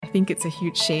think it's a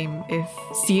huge shame if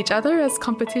we see each other as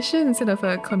competition instead of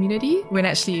a community, when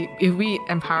actually, if we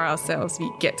empower ourselves, we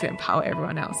get to empower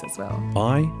everyone else as well.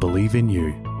 I Believe in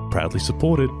You, proudly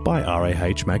supported by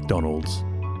RAH McDonald's.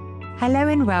 Hello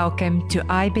and welcome to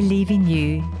I Believe in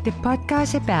You, the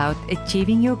podcast about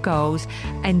achieving your goals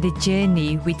and the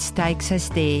journey which takes us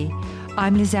there.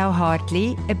 I'm Lizelle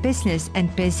Hartley, a business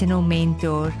and personal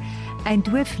mentor, and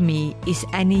with me is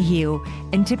Annie Hill,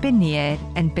 entrepreneur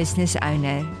and business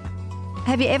owner.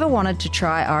 Have you ever wanted to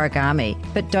try origami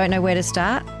but don't know where to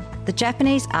start? The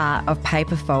Japanese art of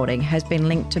paper folding has been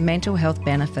linked to mental health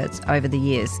benefits over the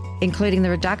years, including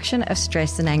the reduction of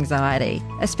stress and anxiety,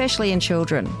 especially in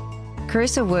children.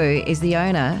 Carrissa Wu is the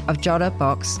owner of Jotta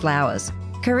Box Flowers.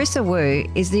 Carrissa Wu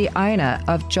is the owner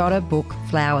of Jotta Book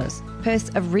Flowers, Perth's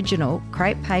original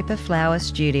crepe paper flower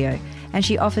studio, and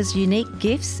she offers unique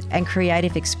gifts and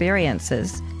creative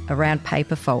experiences around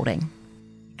paper folding.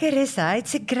 Carrissa,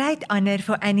 it's a great honour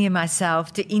for Annie and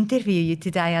myself to interview you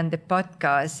today on the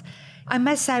podcast. I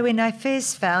must say, when I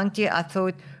first found you, I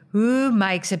thought, who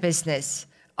makes a business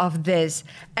of this?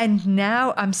 And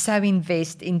now I'm so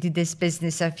invested into this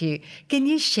business of you. Can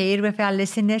you share with our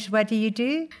listeners, what do you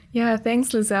do? Yeah, thanks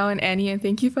Lizelle and Annie, and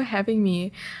thank you for having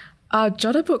me.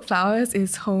 Jotta Book Flowers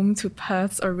is home to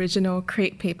Perth's original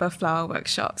crepe paper flower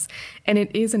workshops, and it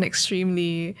is an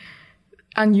extremely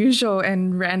unusual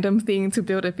and random thing to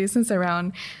build a business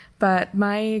around. But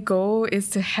my goal is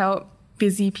to help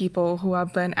busy people who are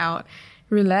burnt out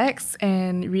relax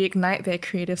and reignite their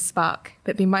creative spark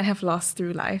that they might have lost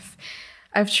through life.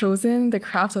 I've chosen the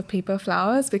craft of paper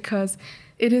flowers because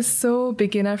it is so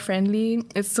beginner friendly,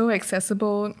 it's so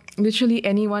accessible, literally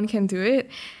anyone can do it.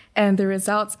 And the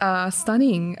results are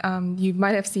stunning. You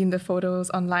might have seen the photos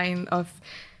online of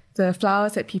the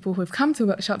flowers that people who've come to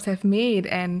workshops have made,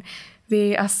 and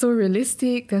they are so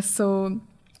realistic, they're so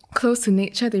close to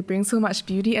nature, they bring so much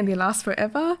beauty, and they last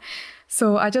forever.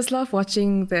 So I just love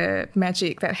watching the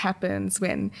magic that happens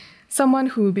when someone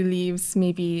who believes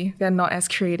maybe they're not as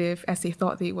creative as they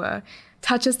thought they were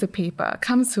touches the paper,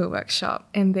 comes to a workshop,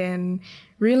 and then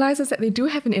realizes that they do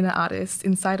have an inner artist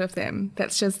inside of them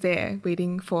that's just there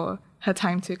waiting for her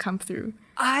time to come through.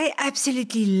 I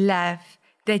absolutely love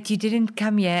that you didn't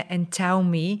come here and tell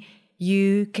me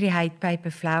you create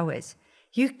paper flowers.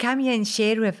 You come here and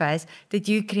share with us that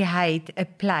you create a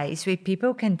place where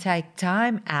people can take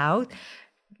time out,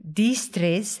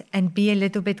 de-stress, and be a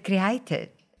little bit creative.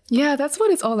 Yeah, that's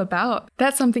what it's all about.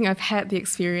 That's something I've had the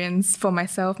experience for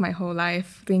myself my whole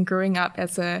life. Been growing up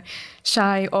as a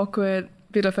shy, awkward,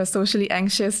 bit of a socially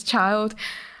anxious child,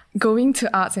 going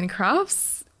to arts and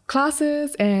crafts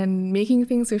classes and making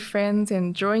things with friends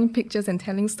and drawing pictures and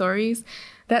telling stories.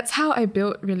 That's how I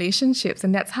built relationships,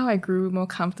 and that's how I grew more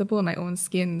comfortable in my own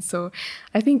skin. So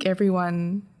I think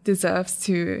everyone deserves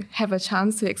to have a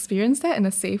chance to experience that in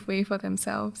a safe way for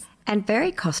themselves. And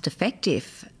very cost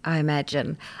effective, I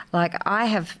imagine. Like, I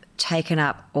have taken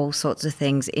up all sorts of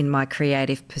things in my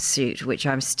creative pursuit, which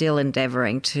I'm still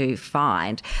endeavouring to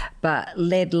find, but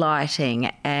LED lighting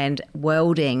and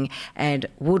welding and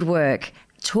woodwork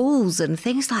tools and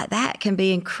things like that can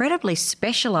be incredibly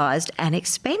specialised and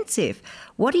expensive.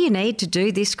 What do you need to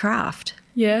do this craft?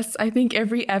 Yes, I think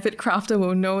every avid crafter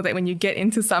will know that when you get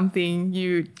into something,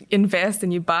 you invest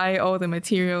and you buy all the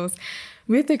materials.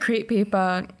 With the crepe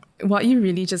paper, what you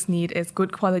really just need is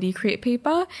good quality crepe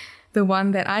paper. The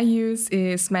one that I use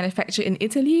is manufactured in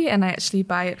Italy, and I actually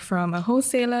buy it from a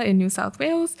wholesaler in New South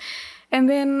Wales. And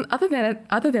then other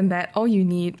than that, all you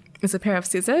need is a pair of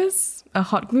scissors, a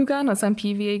hot glue gun or some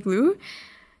PVA glue,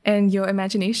 and your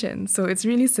imagination. So it's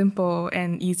really simple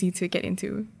and easy to get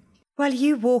into. Well,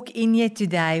 you walk in here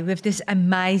today with this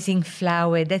amazing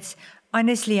flower that's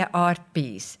honestly an art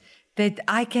piece that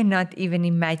I cannot even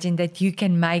imagine that you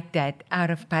can make that out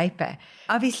of paper.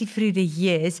 Obviously, through the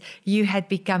years, you had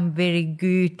become very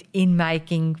good in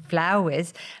making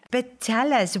flowers. But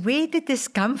tell us, where did this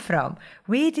come from?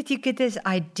 Where did you get this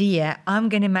idea, I'm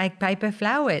going to make paper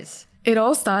flowers? It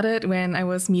all started when I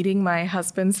was meeting my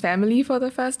husband's family for the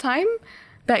first time.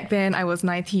 Back then, I was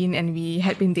 19 and we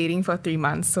had been dating for 3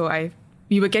 months, so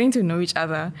we were getting to know each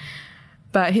other.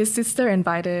 But his sister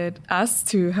invited us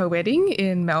to her wedding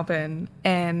in Melbourne,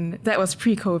 and that was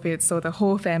pre-COVID, so the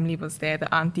whole family was there,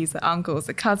 the aunties, the uncles,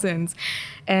 the cousins.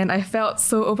 And I felt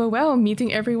so overwhelmed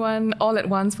meeting everyone all at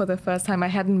once for the first time. I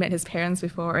hadn't met his parents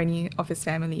before or any of his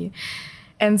family.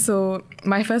 And so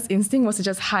my first instinct was to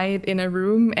just hide in a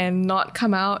room and not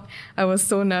come out. I was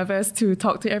so nervous to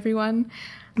talk to everyone.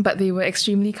 But they were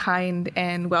extremely kind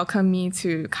and welcomed me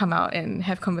to come out and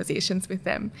have conversations with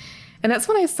them. And that's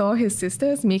when I saw his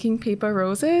sisters making paper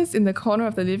roses in the corner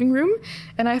of the living room.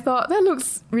 And I thought, that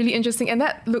looks really interesting. And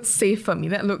that looks safe for me.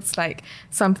 That looks like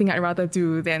something I'd rather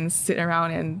do than sit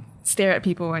around and stare at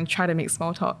people and try to make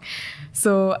small talk.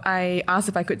 So I asked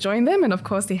if I could join them. And of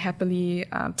course, they happily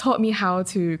taught me how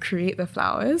to create the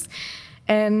flowers.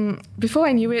 And before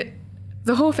I knew it,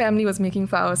 the whole family was making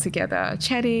flowers together,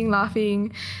 chatting,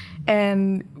 laughing.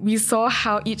 And we saw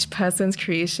how each person's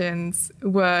creations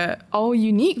were all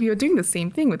unique. We were doing the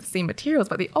same thing with the same materials,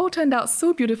 but they all turned out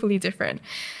so beautifully different.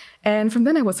 And from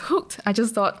then I was hooked. I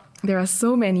just thought, there are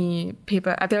so many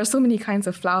kinds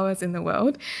of flowers in the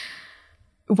world.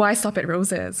 Why stop at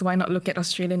roses? Why not look at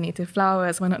Australian native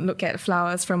flowers? Why not look at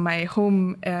flowers from my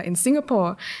home in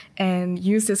Singapore and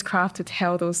use this craft to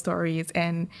tell those stories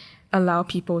and allow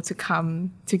people to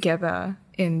come together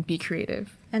and be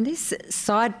creative? And this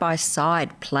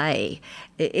side-by-side play,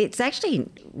 it's actually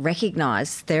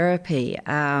recognised therapy.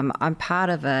 I'm part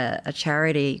of a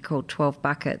charity called 12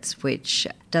 Buckets, which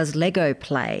does Lego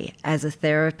play as a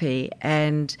therapy.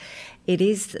 And it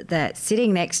is that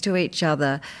sitting next to each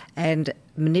other and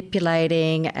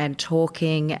manipulating and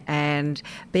talking and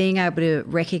being able to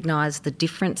recognise the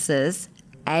differences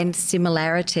and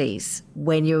similarities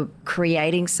when you're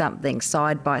creating something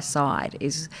side by side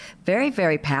is very,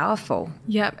 very powerful.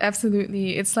 Yeah,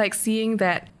 absolutely. It's like seeing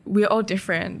that we're all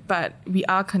different, but we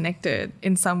are connected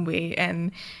in some way.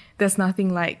 And there's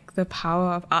nothing like the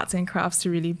power of arts and crafts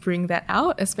to really bring that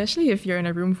out, especially if you're in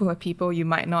a room full of people you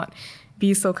might not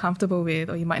be so comfortable with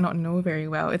or you might not know very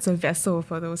well. It's a vessel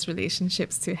for those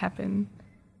relationships to happen.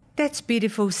 That's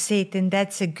beautiful said, and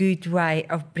that's a good way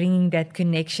of bringing that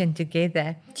connection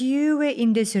together. You were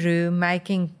in this room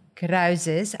making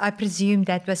roses. I presume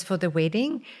that was for the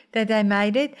wedding that they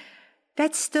made it.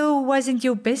 That still wasn't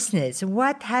your business.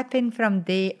 What happened from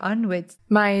there onwards?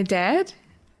 My dad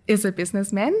is a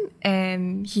businessman,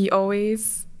 and he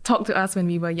always talked to us when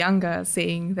we were younger,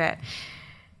 saying that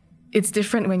it's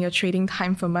different when you're trading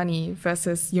time for money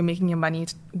versus you're making your money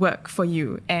work for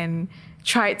you, and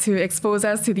tried to expose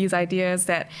us to these ideas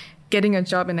that getting a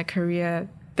job and a career,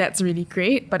 that's really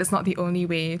great, but it's not the only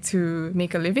way to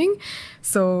make a living.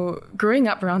 So growing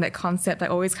up around that concept, I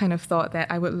always kind of thought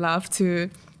that I would love to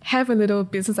have a little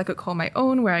business I could call my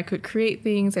own, where I could create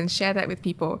things and share that with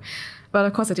people. But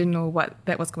of course, I didn't know what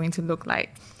that was going to look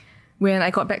like. When I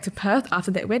got back to Perth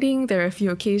after that wedding, there were a few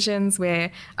occasions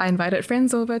where I invited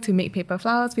friends over to make paper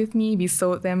flowers with me. We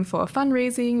sold them for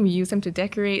fundraising. We used them to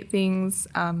decorate things.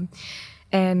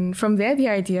 And from there, the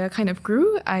idea kind of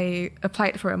grew. I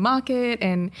applied for a market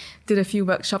and did a few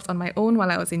workshops on my own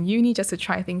while I was in uni just to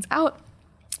try things out.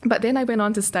 But then I went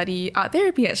on to study art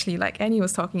therapy, actually, like Annie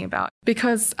was talking about,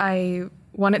 because I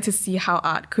wanted to see how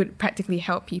art could practically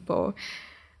help people.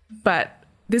 But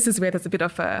this is where there's a bit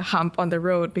of a hump on the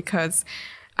road, because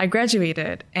I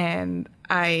graduated and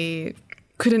I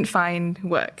couldn't find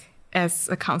work as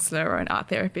a counselor or an art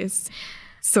therapist.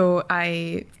 So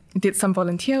I did some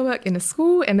volunteer work in a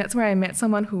school, and that's where I met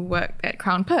someone who worked at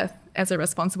Crown Perth as a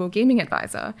responsible gaming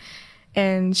advisor.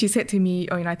 And she said to me,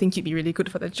 I think you'd be really good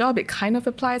for the job. It kind of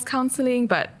applies counseling,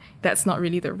 but that's not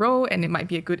really the role, and it might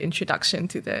be a good introduction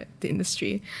to the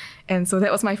industry. And so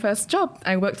that was my first job.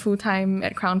 I worked full-time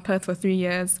at Crown Perth for 3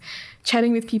 years,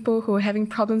 chatting with people who were having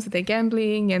problems with their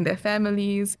gambling and their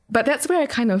families. But that's where I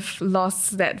kind of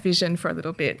lost that vision for a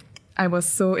little bit. I was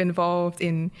so involved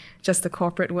in just the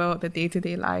corporate world, the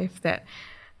day-to-day life, that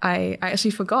I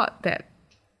actually forgot that,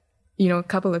 a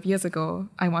couple of years ago,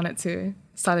 I wanted to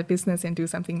start a business and do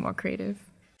something more creative.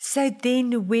 So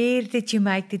then where did you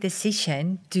make the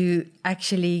decision to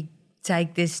actually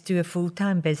take this to a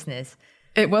full-time business?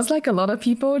 It was like a lot of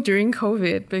people during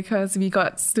COVID, because we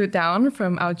got stood down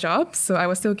from our jobs. So I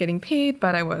was still getting paid,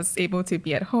 but I was able to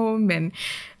be at home. And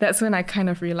that's when I kind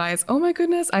of realized, oh my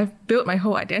goodness, I've built my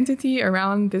whole identity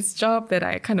around this job that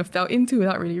I kind of fell into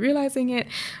without really realizing it.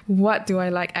 What do I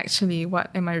like actually?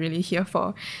 What am I really here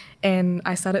for? And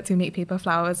I started to make paper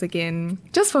flowers again,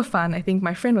 just for fun. I think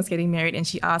my friend was getting married and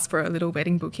she asked for a little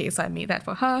wedding bouquet, so I made that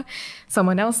for her.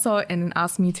 Someone else saw it and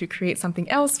asked me to create something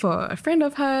else for a friend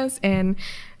of hers. And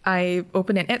I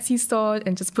opened an Etsy store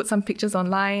and just put some pictures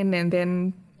online, and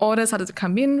then orders started to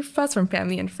come in, first from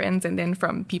family and friends, and then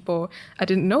from people I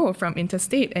didn't know from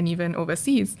interstate and even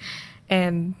overseas.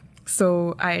 And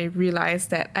so I realized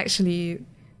that actually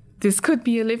this could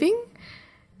be a living.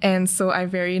 And so I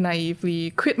very naively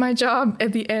quit my job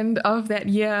at the end of that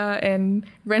year and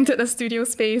rented a studio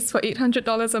space for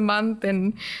 $800 a month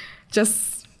and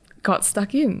just got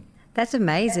stuck in. That's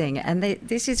amazing. And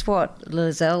this is what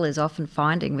Lizelle is often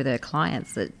finding with her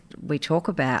clients that we talk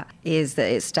about, is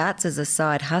that it starts as a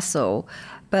side hustle,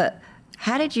 but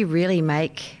How did you really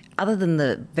make, other than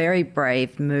the very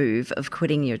brave move of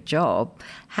quitting your job,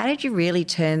 how did you really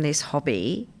turn this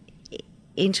hobby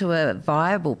into a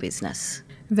viable business?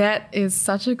 That is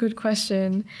such a good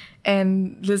question.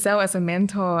 And Lizelle, as a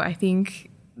mentor, I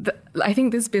think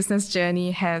this business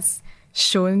journey has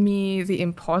shown me the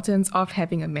importance of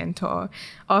having a mentor,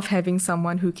 of having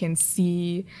someone who can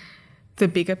see the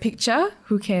bigger picture,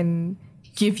 who can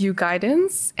give you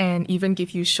guidance and even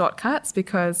give you shortcuts,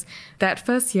 because that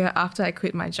first year after I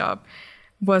quit my job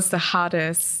was the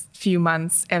hardest few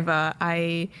months ever.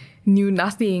 I knew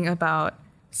nothing about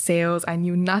sales. I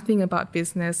knew nothing about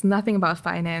business, nothing about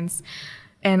finance.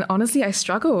 And honestly, I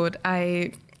struggled.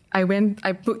 I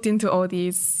booked into all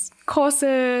these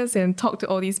courses and talked to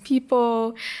all these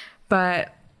people,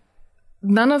 but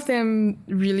none of them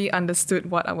really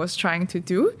understood what I was trying to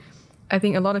do. I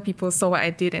think a lot of people saw what I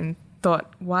did and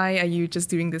thought, why are you just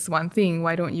doing this one thing?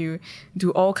 Why don't you do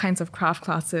all kinds of craft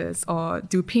classes or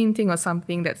do painting or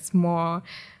something that's more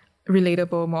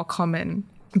relatable, more common?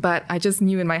 But I just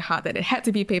knew in my heart that it had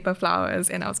to be paper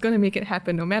flowers and I was going to make it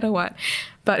happen no matter what.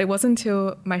 But it wasn't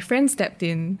until my friend stepped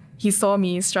in, he saw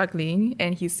me struggling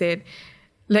and he said,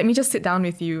 let me just sit down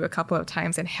with you a couple of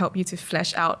times and help you to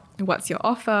flesh out what's your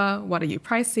offer, what are you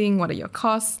pricing, what are your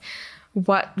costs,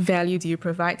 what value do you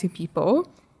provide to people,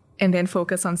 and then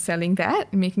focus on selling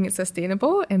that, making it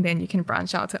sustainable, and then you can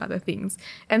branch out to other things.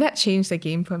 And that changed the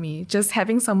game for me. Just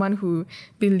having someone who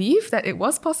believed that it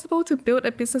was possible to build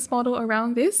a business model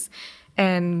around this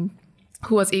and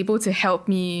who was able to help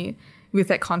me with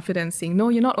that confidence, saying, no,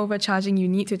 you're not overcharging, you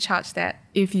need to charge that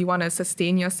if you want to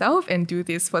sustain yourself and do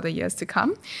this for the years to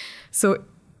come. So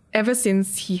ever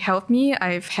since he helped me,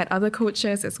 I've had other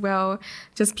coaches as well,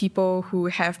 just people who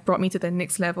have brought me to the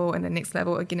next level and the next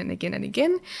level again and again and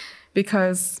again,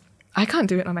 because I can't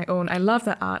do it on my own. I love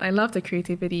the art. I love the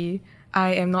creativity.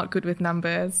 I am not good with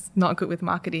numbers, not good with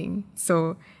marketing.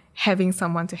 So having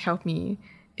someone to help me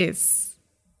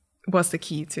was the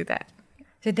key to that.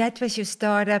 So that was your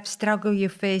startup struggle, your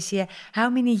first year. How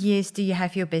many years do you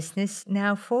have your business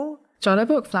now for? Jota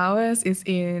Book Flowers is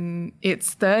in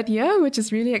its third year, which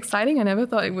is really exciting. I never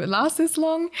thought it would last this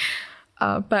long.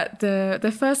 But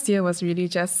the first year was really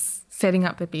just setting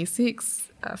up the basics,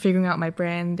 figuring out my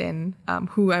brand and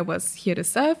who I was here to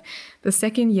serve. The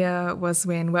second year was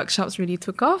when workshops really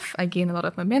took off. I gained a lot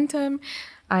of momentum.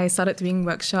 I started doing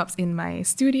workshops in my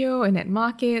studio and at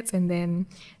markets, and then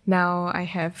now I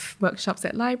have workshops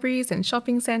at libraries and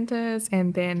shopping centers,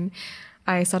 and then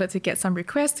I started to get some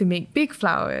requests to make big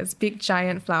flowers, big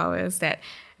giant flowers that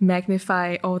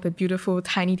magnify all the beautiful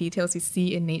tiny details you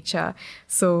see in nature.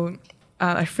 So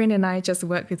a friend and I just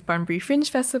worked with Bunbury Fringe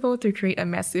Festival to create a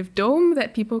massive dome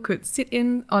that people could sit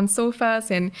in on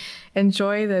sofas and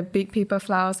enjoy the big paper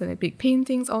flowers and the big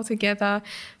paintings all together.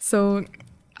 So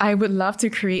I would love to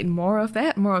create more of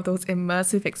that, more of those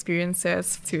immersive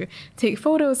experiences to take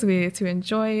photos with, to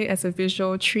enjoy as a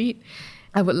visual treat.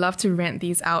 I would love to rent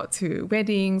these out to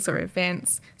weddings or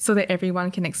events so that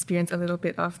everyone can experience a little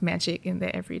bit of magic in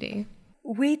their everyday.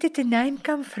 Where did the name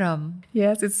come from?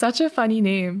 Yes, it's such a funny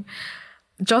name.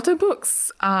 Jota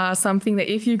books are something that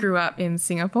if you grew up in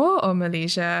Singapore or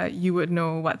Malaysia, you would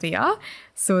know what they are.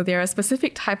 So they're a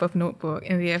specific type of notebook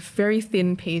and they have very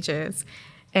thin pages.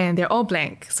 And they're all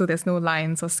blank, so there's no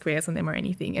lines or squares on them or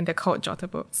anything, and they're called Jota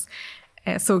books.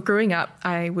 So growing up,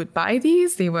 I would buy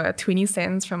these. They were 20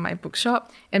 cents from my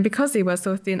bookshop. And because they were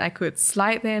so thin, I could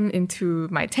slide them into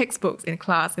my textbooks in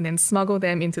class and then smuggle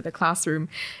them into the classroom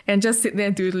and just sit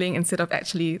there doodling instead of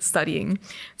actually studying.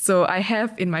 So I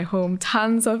have in my home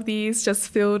tons of these just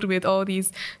filled with all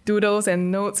these doodles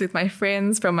and notes with my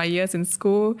friends from my years in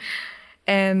school.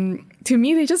 And to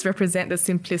me, they just represent the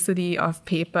simplicity of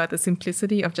paper, the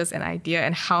simplicity of just an idea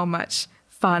and how much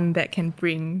fun that can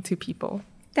bring to people.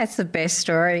 That's the best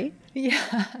story.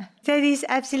 Yeah, that is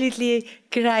absolutely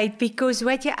great, because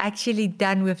what you actually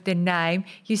done with the name,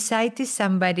 you say to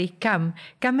somebody, come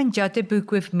and jot a book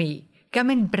with me. Come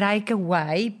and break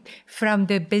away from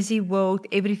the busy world,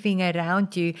 everything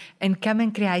around you, and come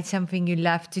and create something you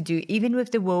love to do. Even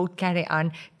with the world carry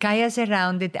on, chaos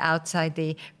around it outside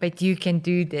there, but you can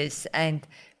do this and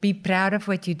be proud of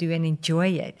what you do and enjoy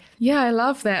it. Yeah, I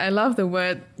love that. I love the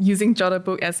word, using Jota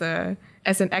Book as an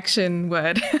action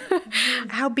word.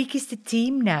 How big is the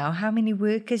team now? How many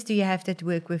workers do you have that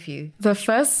work with you? The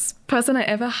first person I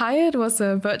ever hired was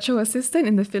a virtual assistant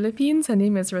in the Philippines. Her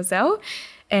name is Roselle.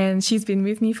 And she's been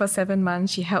with me for 7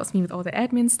 months. She helps me with all the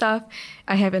admin stuff.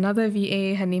 I have another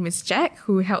VA, her name is Jack,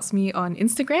 who helps me on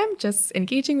Instagram, just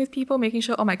engaging with people, making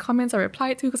sure all my comments are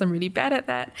replied to because I'm really bad at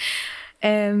that.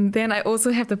 And then I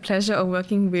also have the pleasure of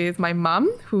working with my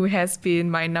mum, who has been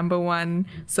my number one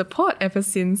support ever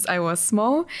since I was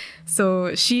small.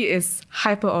 So she is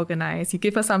hyper organized. You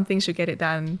give her something, she'll get it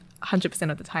done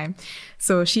 100% of the time.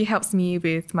 So she helps me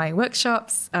with my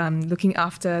workshops, looking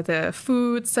after the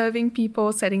food, serving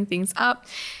people, setting things up.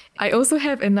 I also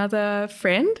have another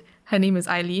friend. Her name is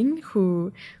Eileen,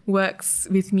 who works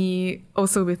with me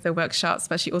also with the workshops,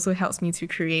 but she also helps me to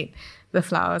create the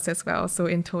flowers as well. So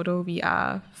in total, we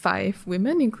are 5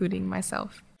 women, including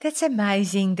myself. That's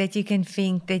amazing that you can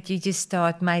think that you just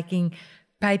start making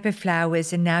paper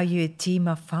flowers and now you're a team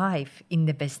of 5 in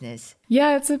the business.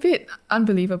 Yeah, it's a bit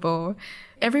unbelievable.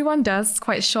 Everyone does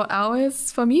quite short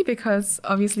hours for me because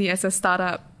obviously as a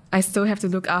startup, I still have to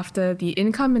look after the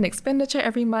income and expenditure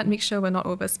every month, make sure we're not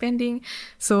overspending.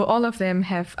 So all of them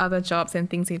have other jobs and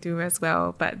things they do as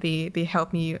well, but they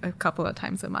help me a couple of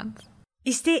times a month.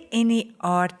 Is there any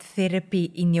art therapy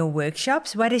in your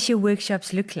workshops? What does your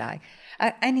workshops look like?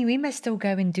 Annie, we must still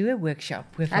go and do a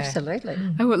workshop with her. Absolutely.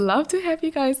 I would love to have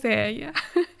you guys there, yeah.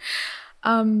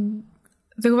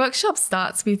 The workshop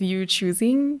starts with you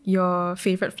choosing your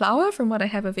favorite flower from what I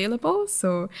have available.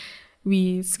 So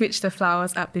we switch the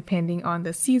flowers up depending on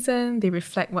the season. They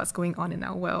reflect what's going on in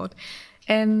our world.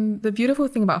 And the beautiful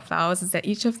thing about flowers is that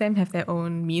each of them have their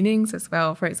own meanings as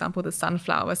well. For example, the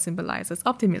sunflower symbolizes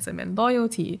optimism and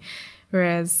loyalty,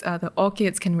 whereas the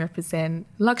orchids can represent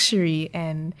luxury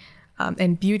and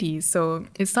beauty. So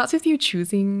it starts with you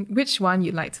choosing which one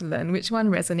you'd like to learn, which one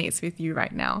resonates with you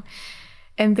right now.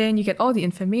 And then you get all the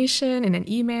information in an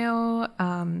email.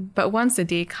 But once the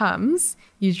day comes,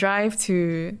 you drive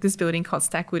to this building called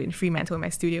Stackwood in Fremantle, where my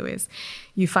studio is.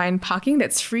 You find parking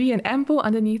that's free and ample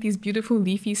underneath these beautiful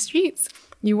leafy streets.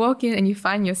 You walk in and you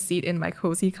find your seat in my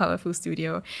cozy, colorful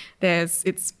studio.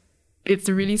 It's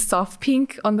a really soft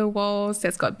pink on the walls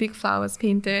that's got big flowers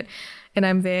painted. And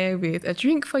I'm there with a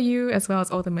drink for you, as well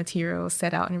as all the materials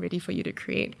set out and ready for you to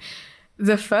create.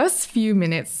 The first few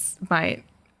minutes might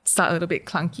start a little bit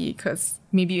clunky because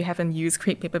maybe you haven't used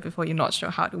crepe paper before, you're not sure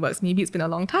how it works. Maybe it's been a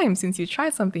long time since you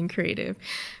tried something creative.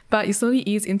 But you slowly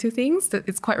ease into things that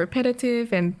it's quite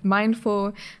repetitive and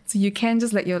mindful. So you can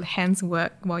just let your hands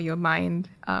work while your mind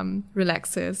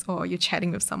relaxes or you're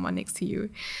chatting with someone next to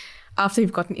you. After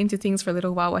you've gotten into things for a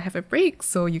little while, we'll have a break.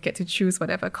 So you get to choose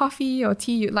whatever coffee or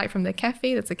tea you'd like from the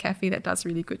cafe. That's a cafe that does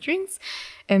really good drinks.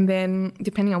 And then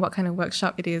depending on what kind of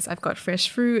workshop it is, I've got fresh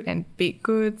fruit and baked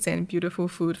goods and beautiful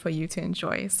food for you to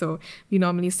enjoy. So we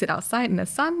normally sit outside in the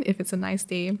sun if it's a nice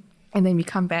day. And then we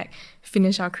come back,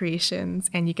 finish our creations,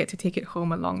 and you get to take it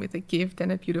home along with a gift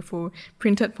and a beautiful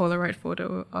printed Polaroid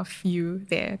photo of you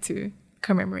there to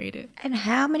commemorate it. And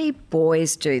how many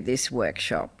boys do this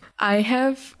workshop? I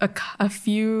have a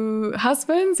few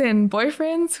husbands and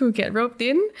boyfriends who get roped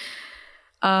in.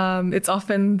 It's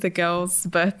often the girl's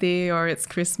birthday or it's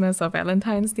Christmas or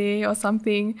Valentine's Day or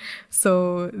something.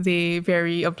 So they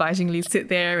very obligingly sit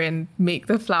there and make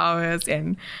the flowers,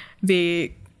 and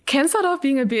they can start off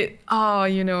being a bit,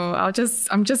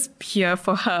 I'm just here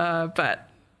for her, but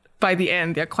by the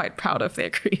end, they're quite proud of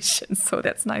their creations. So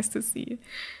that's nice to see.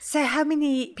 So how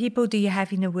many people do you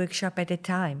have in a workshop at a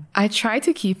time? I try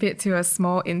to keep it to a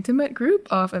small, intimate group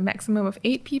of a maximum of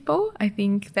 8 people. I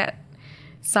think that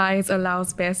size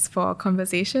allows best for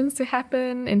conversations to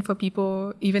happen and for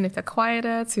people, even if they're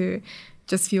quieter, to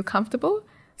just feel comfortable.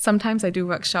 Sometimes I do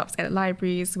workshops at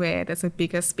libraries where there's a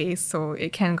bigger space, so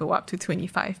it can go up to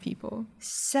 25 people.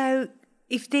 So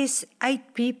if there's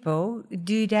 8 people,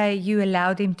 you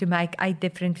allow them to make 8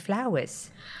 different flowers?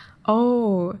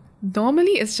 Oh,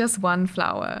 normally it's just one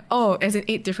flower. Oh, as in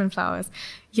 8 different flowers.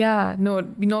 Yeah, no,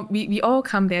 we all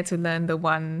come there to learn the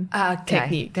one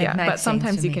technique. That makes but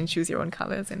sometimes sense to you me. can choose your own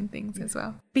colors and things as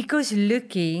well. Because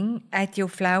looking at your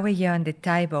flower here on the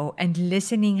table and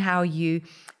listening how you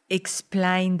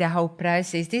explain the whole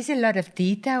process, there's a lot of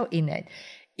detail in it.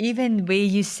 Even where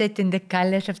you sit in the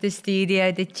colors of the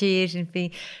studio, the chairs and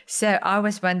things. So I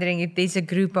was wondering, if there's a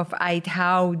group of 8,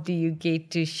 how do you get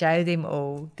to show them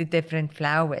all the different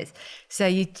flowers? So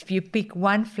you pick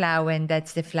one flower and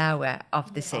that's the flower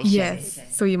of the session. Yes.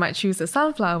 So you might choose a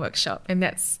sunflower workshop, and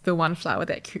that's the one flower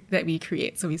that we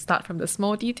create. So we start from the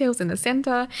small details in the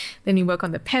center, then we work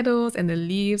on the petals and the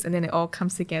leaves, and then it all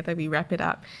comes together. We wrap it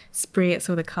up, spray it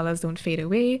so the colors don't fade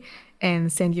away,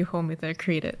 and send you home with a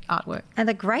created artwork. And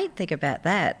the great thing about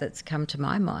that's come to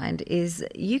my mind is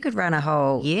you could run a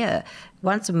whole year,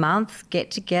 once a month,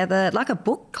 get together, like a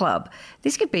book club.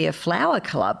 This could be a flower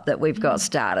club that we've got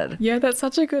started. Yeah, that's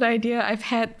such a good idea. I've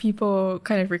had people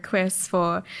kind of request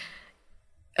for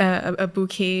a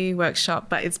bouquet workshop,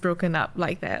 but it's broken up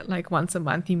like that. Like once a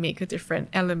month, you make a different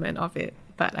element of it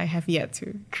but I have yet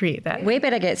to create that. We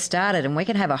better get started and we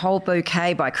can have a whole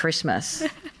bouquet by Christmas.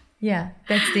 Yeah,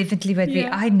 that's definitely what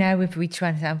I know with which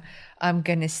ones I'm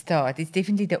going to start. It's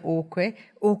definitely the orchid.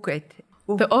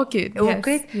 The orchid,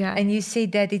 Orchid, yes. Yeah. And you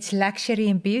said that it's luxury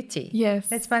and beauty. Yes.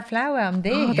 That's my flower. I'm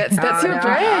there. Oh, that's your no,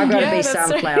 brand. I've got to be that's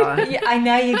sunflower. right. Yeah, I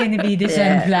know you're going to be the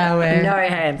sunflower. No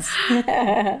hands.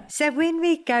 So when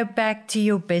we go back to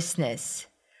your business,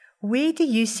 where do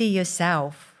you see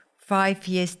yourself 5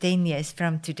 years, 10 years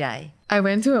from today? I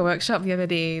went to a workshop the other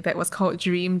day that was called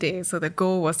Dream Day. So the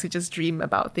goal was to just dream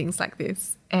about things like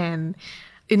this. And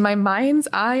in my mind's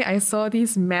eye, I saw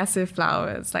these massive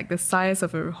flowers, like the size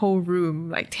of a whole room,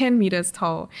 like 10 meters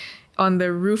tall, on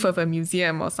the roof of a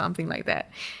museum or something like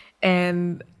that.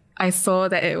 And I saw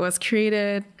that it was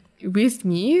created with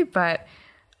me, but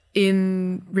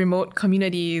in remote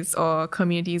communities or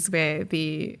communities where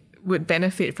they would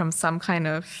benefit from some kind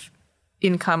of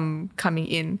income coming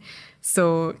in.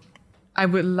 So I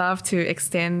would love to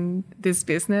extend this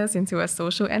business into a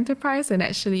social enterprise and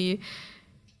actually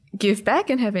give back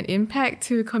and have an impact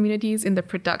to communities in the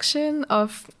production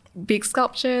of big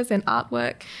sculptures and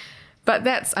artwork. But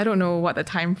I don't know what the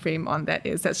time frame on that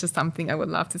is. That's just something I would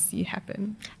love to see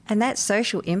happen. And that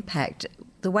social impact,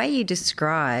 the way you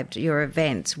described your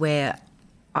events where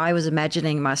I was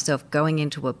imagining myself going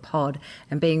into a pod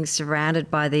and being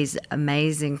surrounded by these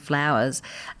amazing flowers.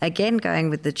 Again, going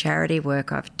with the charity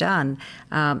work I've done,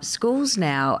 schools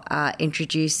now are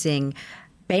introducing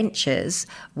benches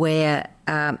where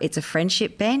it's a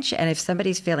friendship bench, and if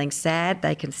somebody's feeling sad,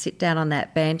 they can sit down on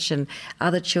that bench, and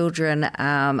other children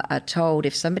are told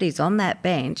if somebody's on that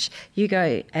bench, you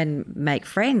go and make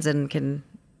friends and can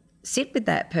sit with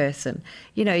that person.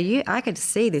 You know, I could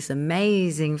see this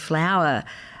amazing flower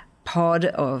pod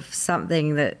of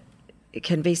something that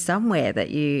can be somewhere that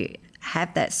you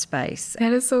have that space.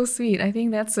 That is so sweet. I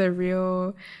think that's a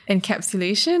real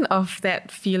encapsulation of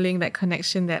that feeling, that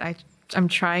connection that I'm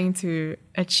trying to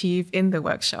achieve in the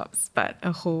workshops, but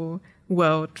a whole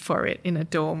world for it in a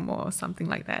dome or something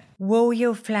like that. Were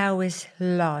your flowers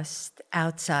lost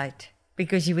outside?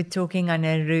 Because you were talking on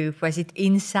a roof. Was it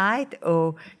inside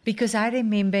or... Because I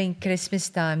remember in Christmas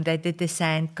time they did the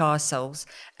sand castles,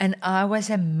 and I was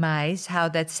amazed how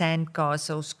that sand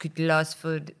castles could last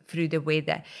through the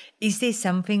weather. Is there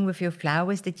something with your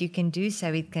flowers that you can do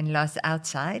so it can last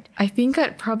outside? I think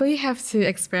I'd probably have to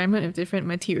experiment with different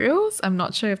materials. I'm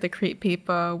not sure if the crepe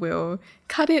paper will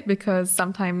cut it because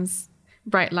sometimes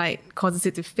bright light causes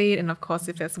it to fade, and of course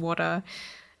if there's water,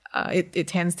 it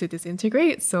tends to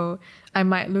disintegrate. So I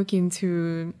might look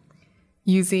into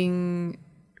using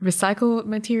recycled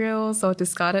materials or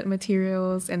discarded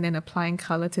materials and then applying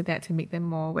color to that to make them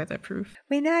more weatherproof.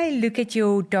 When I look at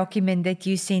your document that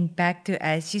you sent back to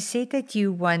us, you said that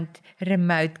you want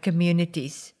remote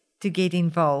communities to get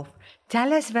involved.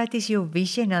 Tell us, what is your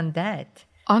vision on that?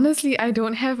 Honestly, I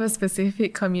don't have a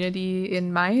specific community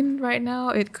in mind right now.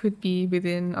 It could be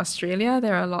within Australia.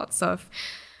 There are lots of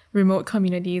remote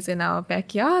communities in our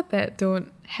backyard that don't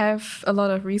have a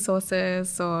lot of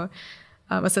resources or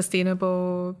a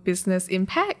sustainable business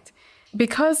impact.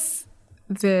 Because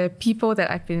the people that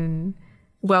I've been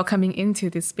welcoming into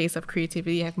this space of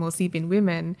creativity have mostly been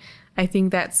women, I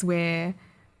think that's where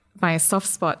my soft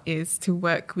spot is, to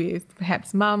work with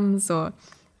perhaps mums or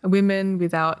women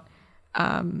without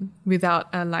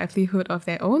a livelihood of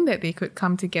their own, that they could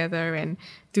come together and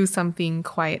do something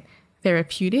quite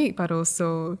therapeutic, but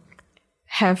also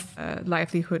have a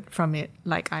livelihood from it,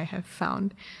 like I have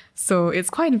found. So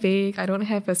it's quite vague. I don't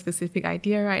have a specific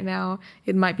idea right now.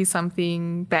 It might be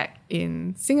something back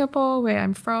in Singapore, where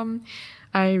I'm from.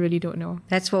 I really don't know.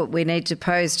 That's what we need to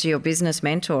pose to your business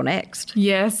mentor next.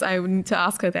 Yes, I would need to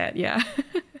ask her that, yeah.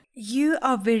 You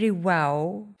are very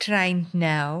well trained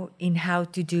now in how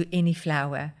to do any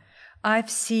flower.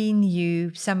 I've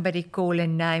seen somebody call a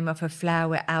name of a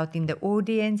flower out in the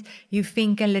audience. You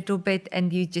think a little bit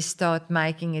and you just start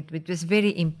making it. It was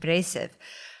very impressive.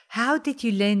 How did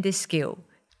you learn this skill?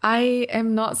 I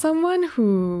am not someone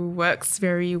who works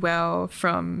very well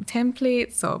from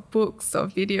templates or books or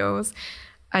videos.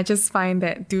 I just find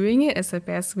that doing it is the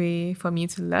best way for me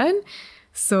to learn.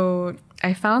 So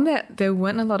I found that there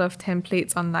weren't a lot of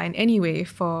templates online anyway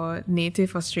for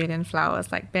native Australian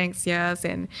flowers like Banksias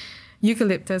and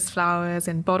eucalyptus flowers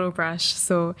and bottle brush.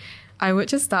 So I would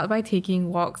just start by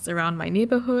taking walks around my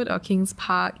neighborhood or Kings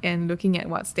Park and looking at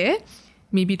what's there.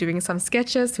 Maybe doing some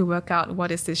sketches to work out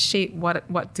what is this shape,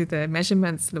 what do the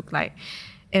measurements look like.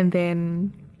 And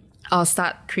then I'll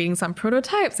start creating some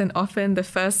prototypes, and often the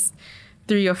first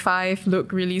 3 or 5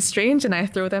 look really strange and I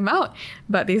throw them out,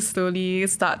 but they slowly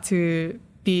start to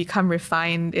become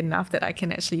refined enough that I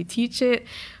can actually teach it.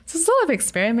 So sort of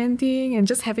experimenting and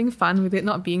just having fun with it,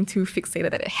 not being too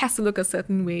fixated that it has to look a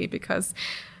certain way, because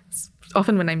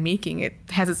often when I'm making it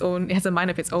has a mind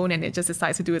of its own, and it just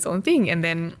decides to do its own thing. And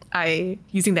then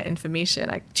using that information,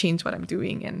 I change what I'm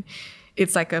doing, and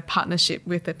it's like a partnership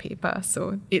with the paper.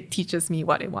 So it teaches me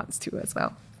what it wants to as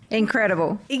well.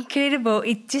 Incredible.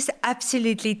 It just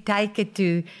absolutely take it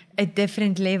to a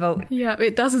different level. Yeah,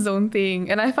 it does its own thing.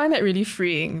 And I find that really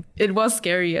freeing. It was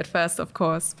scary at first, of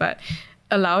course, but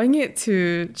allowing it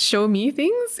to show me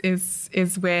things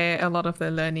is where a lot of the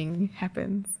learning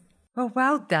happens.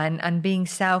 Well done on being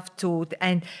self-taught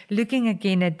and looking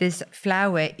again at this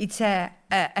flower. It's a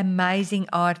amazing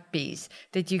art piece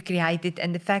that you created,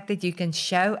 and the fact that you can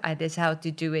show others how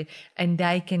to do it and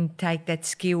they can take that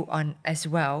skill on as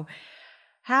well.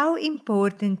 How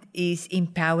important is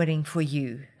empowering for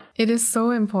you? It is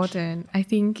so important. I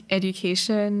think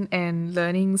education and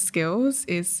learning skills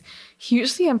is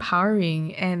hugely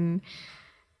empowering, and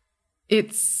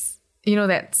it's,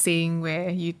 that saying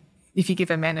where if you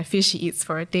give a man a fish, he eats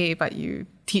for a day, but you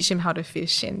teach him how to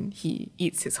fish and he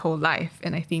eats his whole life.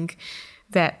 And I think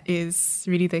that is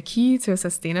really the key to a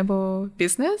sustainable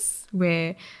business,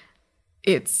 where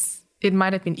it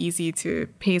might have been easy to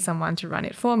pay someone to run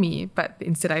it for me, but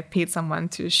instead I paid someone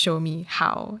to show me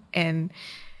how. And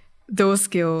those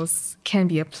skills can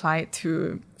be applied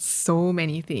to so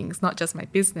many things, not just my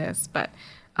business, but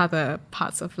other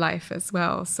parts of life as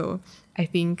well. So I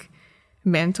think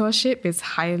mentorship is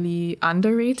highly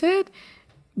underrated.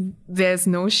 There's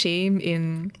no shame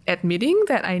in admitting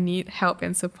that I need help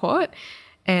and support.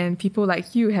 And people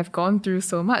like you have gone through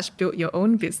so much, built your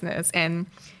own business, and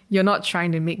you're not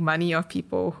trying to make money off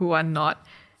people who are not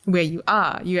where you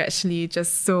are. You're actually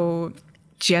just so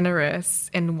generous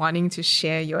and wanting to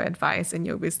share your advice and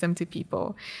your wisdom to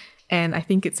people. And I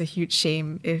think it's a huge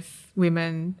shame if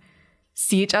women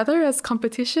see each other as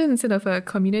competition instead of a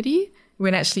community,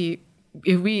 when actually,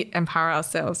 if we empower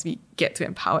ourselves, we get to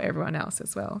empower everyone else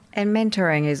as well. And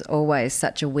mentoring is always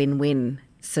such a win-win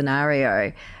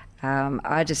scenario.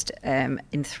 I just am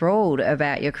enthralled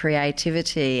about your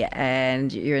creativity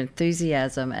and your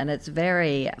enthusiasm, and it's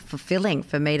very fulfilling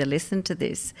for me to listen to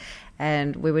this.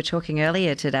 And we were talking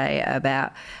earlier today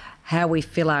about how we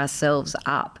fill ourselves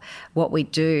up, what we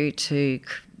do to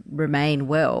remain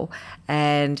well,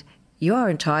 and your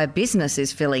entire business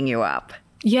is filling you up.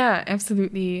 Yeah,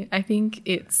 absolutely. I think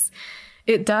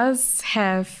it does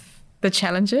have the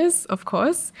challenges, of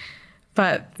course,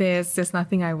 but there's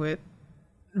nothing I would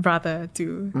rather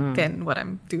do than what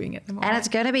I'm doing at the moment. And it's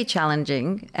going to be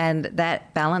challenging, and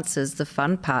that balances the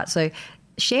fun part. So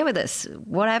share with us,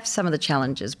 what have some of the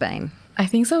challenges been? I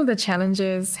think some of the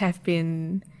challenges have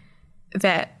been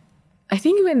that I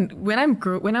think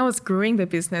when I was growing the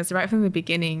business right from the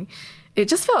beginning, it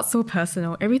just felt so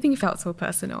personal. Everything felt so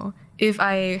personal. If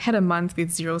I had a month with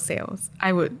 0 sales,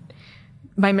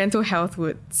 my mental health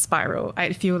would spiral.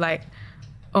 I'd feel like,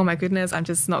 oh my goodness, I'm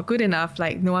just not good enough.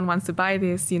 Like, no one wants to buy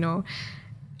this,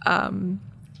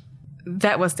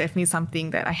 That was definitely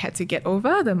something that I had to get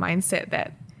over, the mindset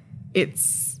that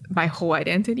it's my whole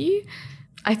identity.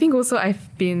 I think also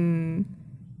I've been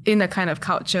in a kind of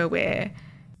culture where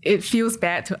it feels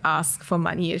bad to ask for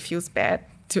money. It feels bad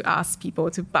to ask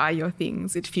people to buy your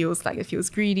things. It feels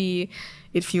greedy.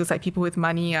 It feels like people with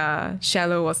money are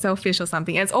shallow or selfish or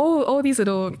something. And it's all these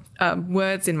little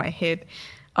words in my head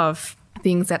of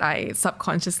things that I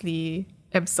subconsciously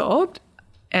absorbed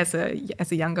as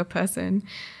a younger person.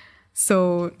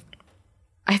 So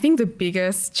I think the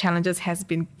biggest challenges has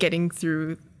been getting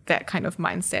through that kind of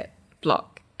mindset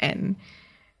block and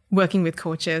working with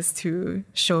coaches to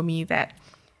show me that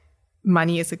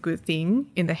money is a good thing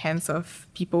in the hands of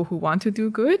people who want to do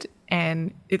good.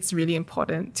 And it's really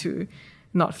important to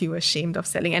not feel ashamed of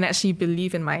selling and actually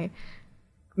believe in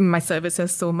my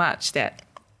services so much that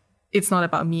it's not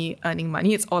about me earning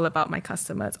money. It's all about my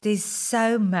customers. There's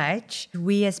so much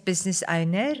we as business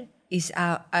owner is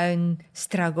our own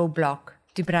struggle block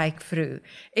to break through.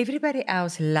 Everybody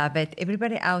else love it.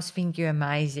 Everybody else think you're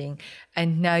amazing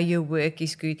and know your work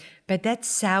is good. But that's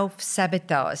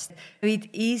self-sabotage. It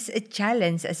is a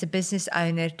challenge as a business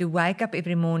owner to wake up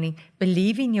every morning,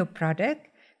 believe in your product,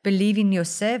 believe in your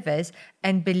service,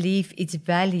 and believe its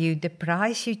value, the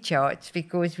price you charge.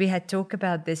 Because we had talked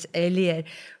about this earlier,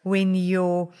 when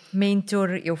your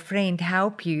mentor, your friend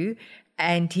helped you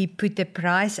and he put the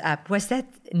price up. Was that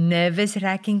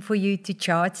nervous-wracking for you to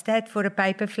charge that for a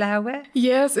paper flower?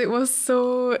 Yes, it was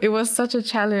such a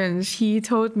challenge. He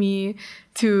told me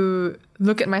to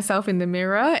look at myself in the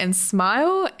mirror and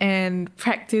smile and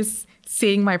practice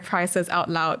saying my prices out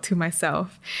loud to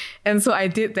myself. And so I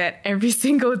did that every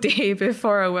single day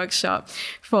before a workshop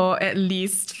for at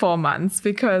least 4 months,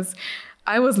 because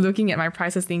I was looking at my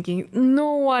prices thinking,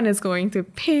 no one is going to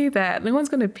pay that. No one's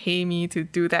going to pay me to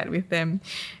do that with them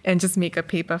and just make a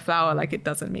paper flower. Like, it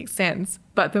doesn't make sense.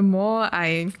 But the more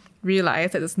I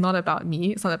realized that it's not about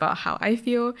me, it's not about how I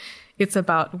feel, it's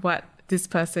about what this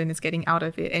person is getting out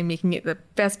of it and making it the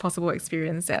best possible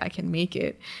experience that I can make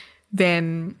it,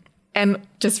 then, and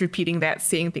just repeating that,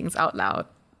 saying things out loud,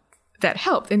 that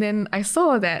helped. And then I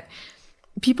saw that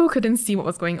people couldn't see what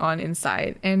was going on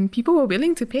inside, and people were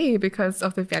willing to pay because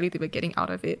of the value they were getting out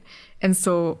of it. And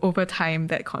so over time,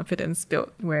 that confidence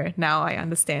built, where now I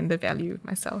understand the value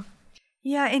myself.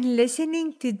 Yeah, and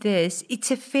listening to this, it's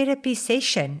a therapy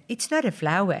session. It's not a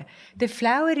flower. The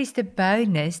flower is the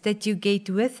bonus that you get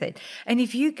with it. And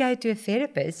if you go to a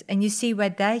therapist and you see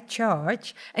what they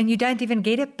charge, and you don't even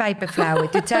get a paper flower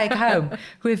to take home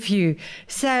with you.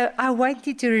 So I want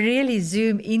you to really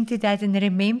zoom into that and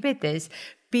remember this,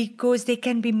 because there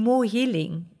can be more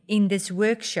healing in this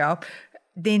workshop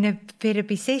than a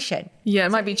therapy session. Yeah,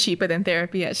 it might be cheaper than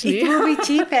therapy, actually. It will be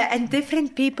cheaper, and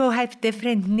different people have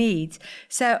different needs.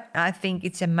 So I think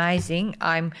it's amazing.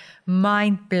 I'm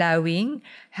mind-blowing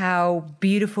how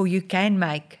beautiful you can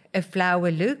make a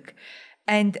flower look.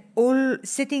 And all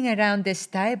sitting around this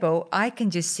table, I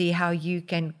can just see how you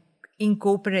can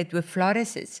incorporate with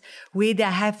florists, where they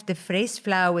have the fresh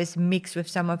flowers mixed with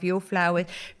some of your flowers.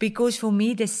 Because for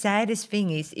me, the saddest thing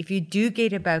is if you do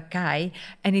get a bouquet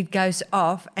and it goes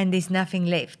off and there's nothing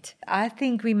left. I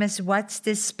think we must watch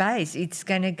this space. It's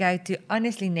going to go to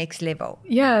honestly next level.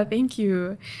 Yeah, thank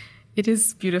you. It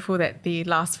is beautiful that they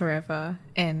last forever,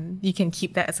 and you can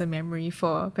keep that as a memory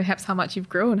for perhaps how much you've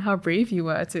grown, how brave you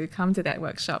were to come to that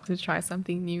workshop to try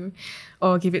something new,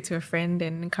 or give it to a friend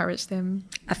and encourage them.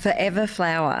 A forever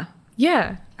flower.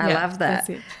 Yeah. I love that. That's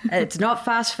it. It's not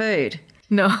fast food.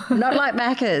 No. Not like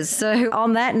Macca's. So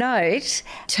on that note,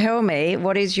 tell me,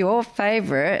 what is your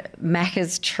favourite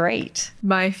Macca's treat?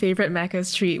 My favourite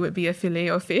Macca's treat would be a filet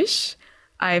of fish.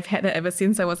 I've had that ever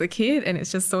since I was a kid, and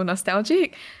it's just so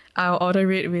nostalgic. I'll order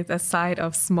it with a side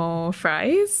of small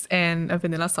fries and a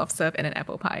vanilla soft serve and an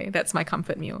apple pie. That's my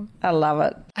comfort meal. I love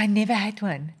it. I never had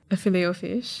one. A filet of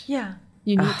fish? Yeah.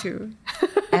 You need to.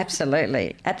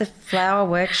 Absolutely. At the flower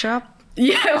workshop,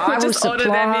 Yeah, I we'll will just order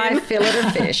them supply in. fillet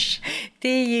of fish.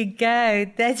 There you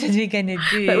go. That's what we're going to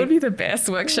do. That would be the best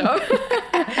workshop.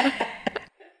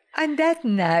 On that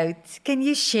note, can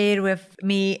you share with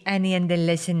me, Annie, and the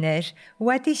listeners,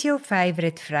 what is your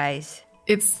favorite phrase?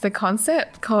 It's the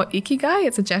concept called Ikigai.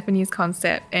 It's a Japanese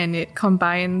concept, and it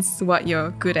combines what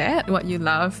you're good at, what you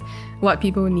love, what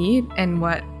people need, and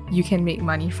what you can make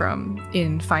money from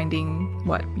in finding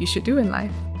what you should do in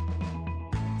life.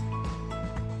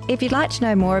 If you'd like to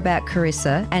know more about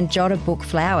Carrissa and Jotta Book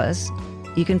Flowers,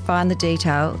 you can find the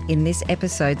detail in this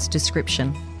episode's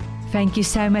description. Thank you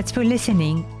so much for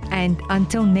listening, and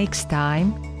until next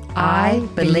time, I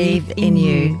believe in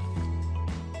you.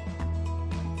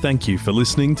 Thank you for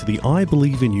listening to the I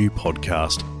Believe in You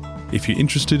podcast. If you're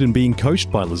interested in being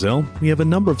coached by Lizelle, we have a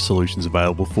number of solutions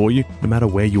available for you, no matter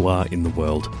where you are in the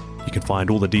world. You can find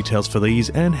all the details for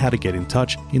these and how to get in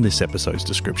touch in this episode's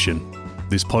description.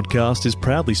 This podcast is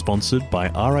proudly sponsored by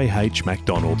RAH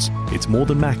McDonald's. It's more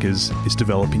than Macca's, it's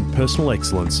developing personal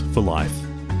excellence for life.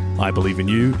 I Believe in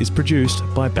You is produced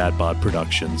by Bad Bard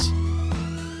Productions.